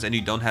compositions and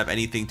you don't have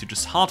anything to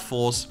just hard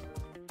force.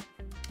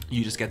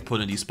 You just get put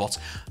in these spots.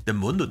 The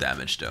Mundo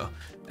damage though.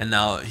 And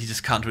now he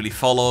just can't really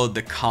follow.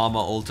 The Karma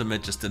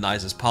ultimate just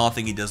denies his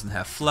pathing. He doesn't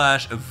have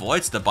flash.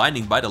 Avoids the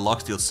binding by the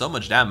Lux, deals so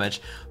much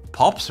damage.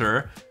 Pops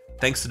her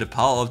thanks to the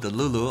power of the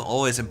Lulu.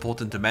 Always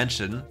important to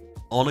mention.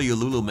 Honor your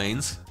Lulu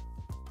mains.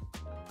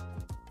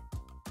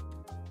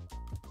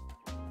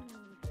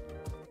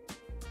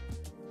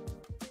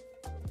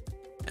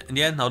 And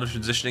yeah, now the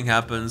transitioning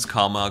happens.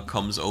 Karma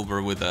comes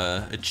over with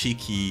a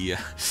cheeky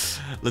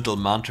little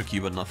mantra key,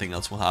 but nothing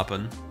else will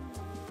happen.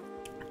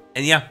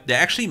 And yeah, they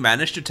actually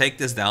managed to take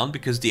this down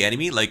because the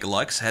enemy, like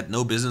Lux, had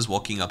no business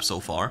walking up so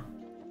far.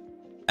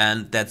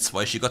 And that's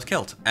why she got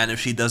killed. And if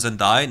she doesn't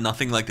die,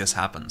 nothing like this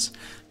happens.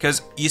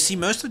 Because you see,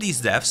 most of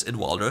these deaths in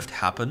WildRift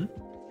happen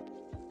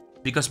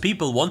because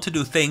people want to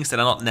do things that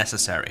are not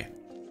necessary.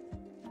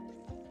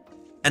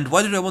 And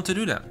why do they want to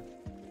do them?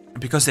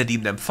 Because they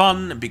deem them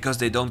fun, because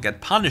they don't get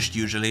punished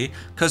usually.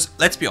 Because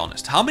let's be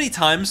honest, how many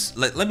times,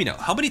 let me know,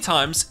 how many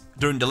times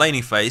during the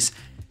laning phase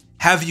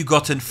have you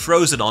gotten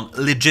frozen on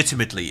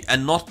legitimately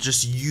and not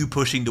just you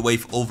pushing the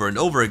wave over and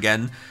over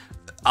again,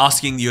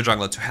 asking your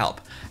jungler to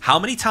help? How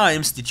many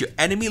times did your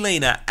enemy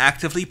laner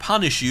actively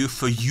punish you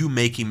for you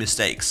making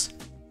mistakes?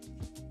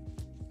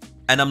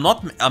 And I'm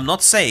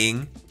not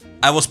saying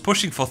I was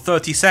pushing for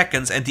 30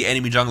 seconds and the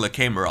enemy jungler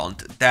came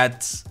around.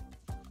 That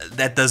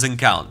doesn't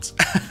count.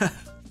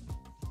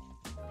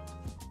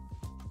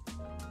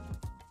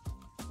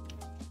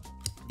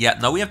 Yeah,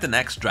 now we have the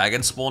next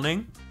dragon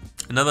spawning.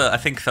 Another, I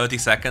think, 30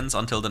 seconds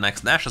until the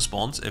next Nasher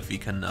spawns, if we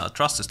can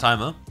trust his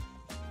timer.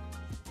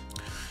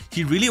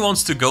 He really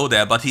wants to go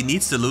there, but he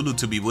needs the Lulu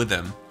to be with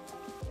him.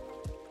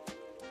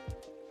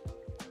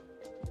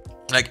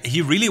 Like,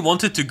 he really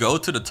wanted to go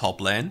to the top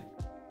lane.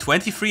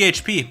 23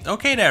 HP.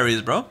 Okay, there he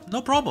is, bro.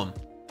 No problem.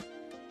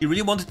 He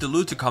really wanted the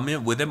Lulu to come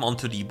in with him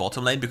onto the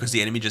bottom lane because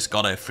the enemy just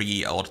got a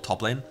free, or the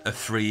top lane, a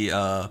free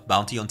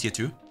bounty on tier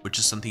 2, which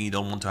is something you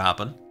don't want to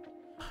happen.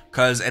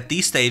 Because at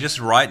these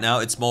stages, right now,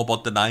 it's more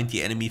about denying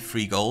the enemy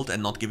free gold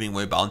and not giving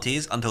away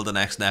bounties until the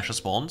next Nasher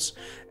spawns.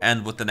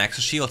 And with the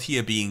Nexus Shield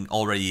here being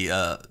already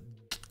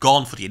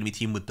gone for the enemy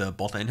team with the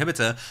bot lane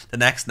inhibitor, the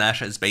next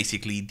Nasher is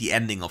basically the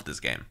ending of this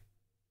game.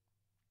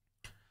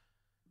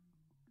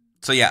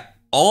 So yeah,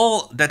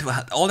 all that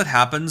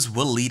happens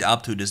will lead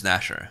up to this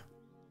Nasher.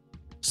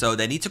 So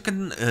they need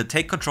to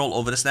take control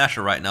over this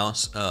Nasher right now,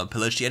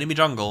 pillage the enemy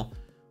jungle.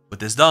 With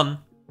this done,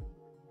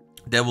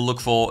 they will look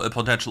for a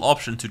potential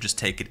option to just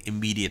take it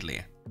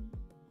immediately.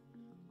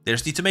 They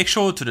just need to make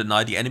sure to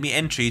deny the enemy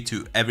entry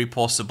to every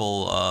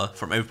possible,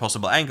 from every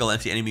possible angle, and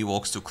if the enemy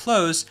walks too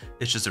close,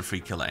 it's just a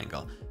free kill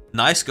angle.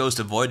 Nice Ghost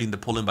avoiding the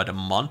pull-in by the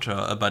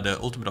mantra, by the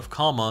ultimate of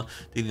Karma,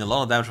 dealing a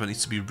lot of damage, but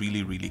needs to be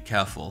really, really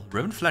careful.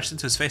 Riven flashed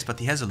into his face, but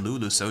he has a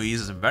Lulu, so he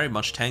is very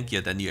much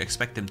tankier than you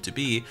expect him to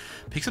be.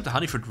 Picks up the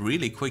Honeyfruit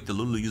really quick, the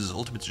Lulu uses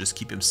ultimate to just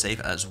keep him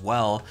safe as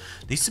well.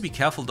 Needs to be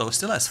careful though,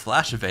 still has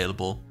flash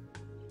available.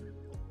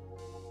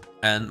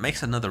 And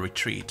makes another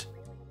retreat.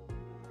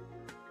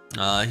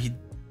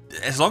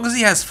 As long as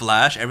he has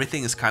flash,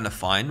 everything is kind of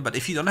fine. But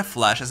if you don't have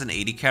flash as an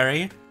AD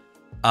carry,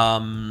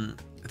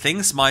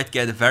 things might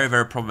get very,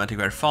 very problematic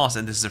very fast.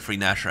 And this is a free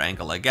Nasher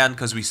angle again,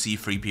 because we see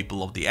 3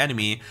 people of the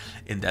enemy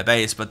in their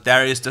base. But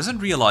Darius doesn't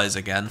realize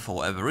again for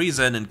whatever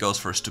reason and goes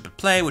for a stupid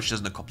play, which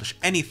doesn't accomplish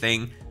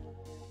anything,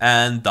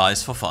 and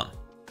dies for fun.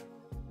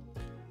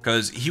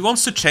 Because he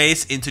wants to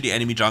chase into the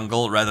enemy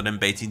jungle rather than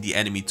baiting the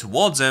enemy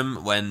towards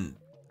him when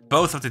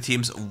both of the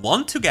teams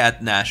want to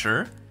get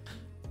Nasher.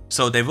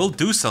 So they will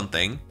do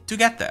something to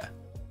get there,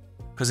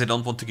 because they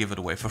don't want to give it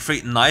away for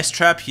free. Nice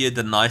trap here.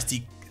 The nice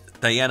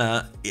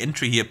Diana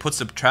entry here puts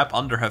the trap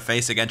under her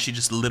face again. She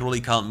just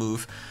literally can't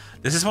move.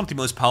 This is one of the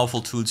most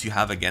powerful tools you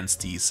have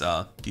against these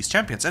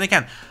champions. And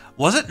again,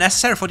 was it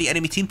necessary for the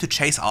enemy team to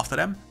chase after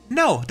them?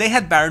 No, they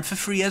had Baron for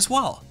free as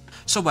well.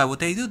 So why would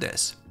they do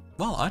this?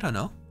 Well, I don't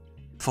know.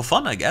 For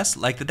fun, I guess,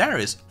 like the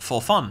Darius,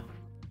 for fun.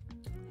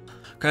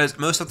 Because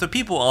most of the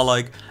people are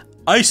like,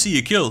 I see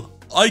a kill,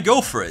 I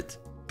go for it.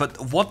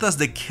 But what does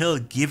the kill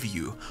give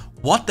you?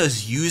 What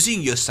does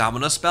using your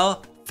summoner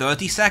spell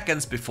 30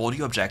 seconds before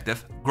the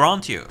objective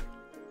grant you?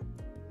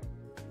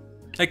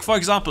 Like, for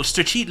example,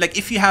 like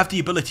if you have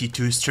the ability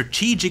to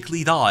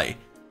strategically die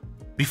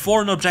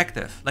before an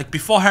objective, like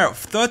before Herald,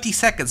 30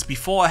 seconds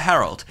before a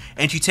Herald,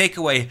 and you take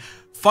away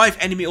 5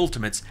 enemy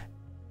ultimates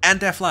and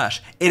their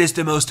flash, it is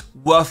the most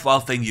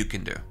worthwhile thing you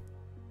can do.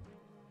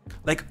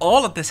 Like,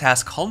 all of this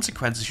has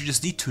consequences. You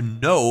just need to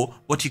know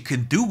what you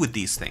can do with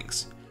these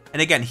things.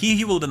 And again,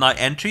 he will deny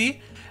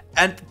entry,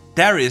 and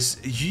Darius,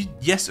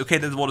 yes, okay,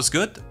 that what is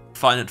good,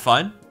 fine and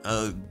fine,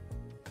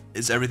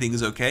 everything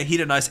is okay. He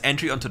denies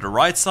entry onto the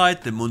right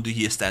side, the Mundu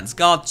here stands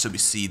guard, so we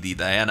see the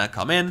Diana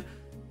come in,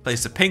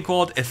 place the pink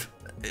ward.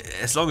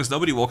 As long as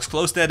nobody walks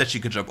close there that she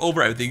can jump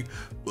over, everything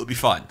will be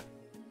fine.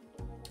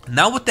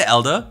 Now with the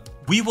Elder,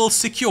 we will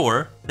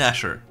secure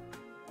Nasher.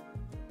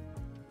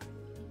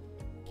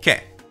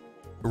 Okay.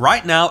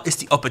 Right now is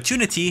the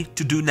opportunity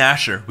to do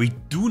Nasher. We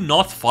do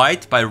not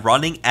fight by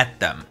running at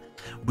them.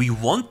 We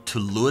want to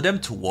lure them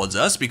towards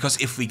us, because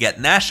if we get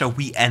Nasher,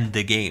 we end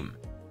the game.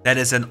 That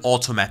is an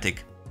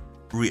automatic,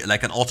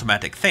 like an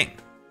automatic thing.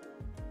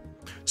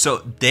 So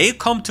they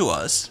come to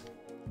us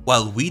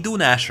while we do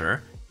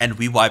Nasher and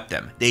we wipe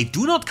them. They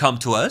do not come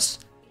to us,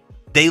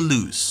 they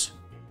lose.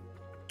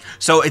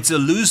 So it's a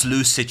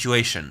lose-lose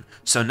situation.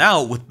 So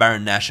now with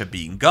Baron Nasher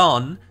being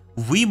gone,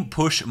 we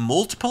push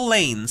multiple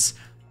lanes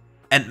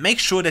and make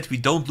sure that we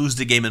don't lose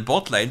the game in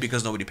bot lane,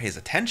 because nobody pays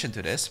attention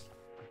to this.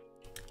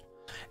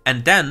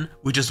 And then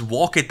we just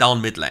walk it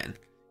down mid lane.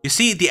 You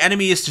see, the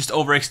enemy is just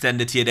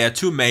overextended here. There are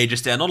 2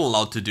 mages, they are not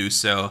allowed to do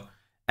so.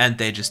 And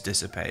they just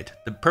dissipate.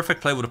 The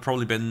perfect play would have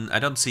probably been, I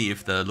don't see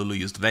if the Lulu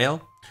used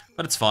Veil,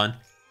 but it's fine.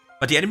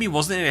 But the enemy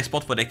wasn't in a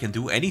spot where they can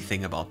do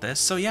anything about this.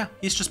 So yeah,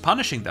 he's just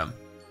punishing them.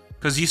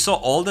 Because you saw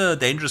all the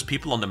dangerous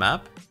people on the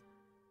map.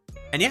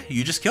 And yeah,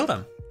 you just kill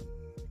them.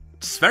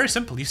 It's very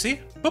simple, you see?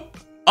 Boop.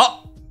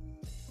 Oh!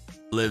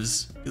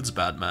 Lives. Feels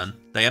bad, man.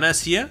 Diana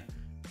is here.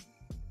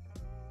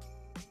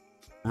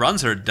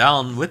 Runs her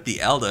down with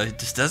the Elder.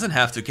 Just doesn't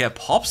have to care.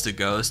 Pops the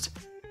Ghost.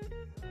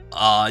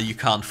 You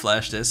can't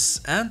flash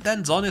this. And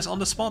then Zon is on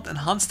the spot and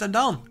hunts them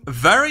down.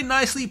 Very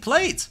nicely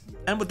played.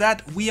 And with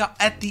that, we are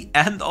at the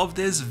end of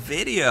this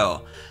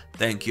video.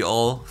 Thank you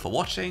all for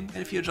watching.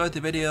 And if you enjoyed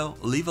the video,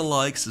 leave a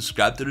like,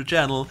 subscribe to the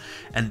channel,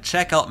 and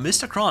check out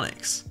Mr.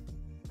 KRANIX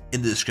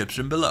in the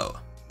description below.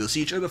 We'll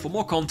see each other for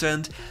more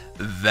content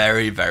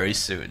very, very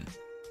soon.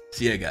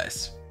 See ya,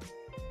 guys.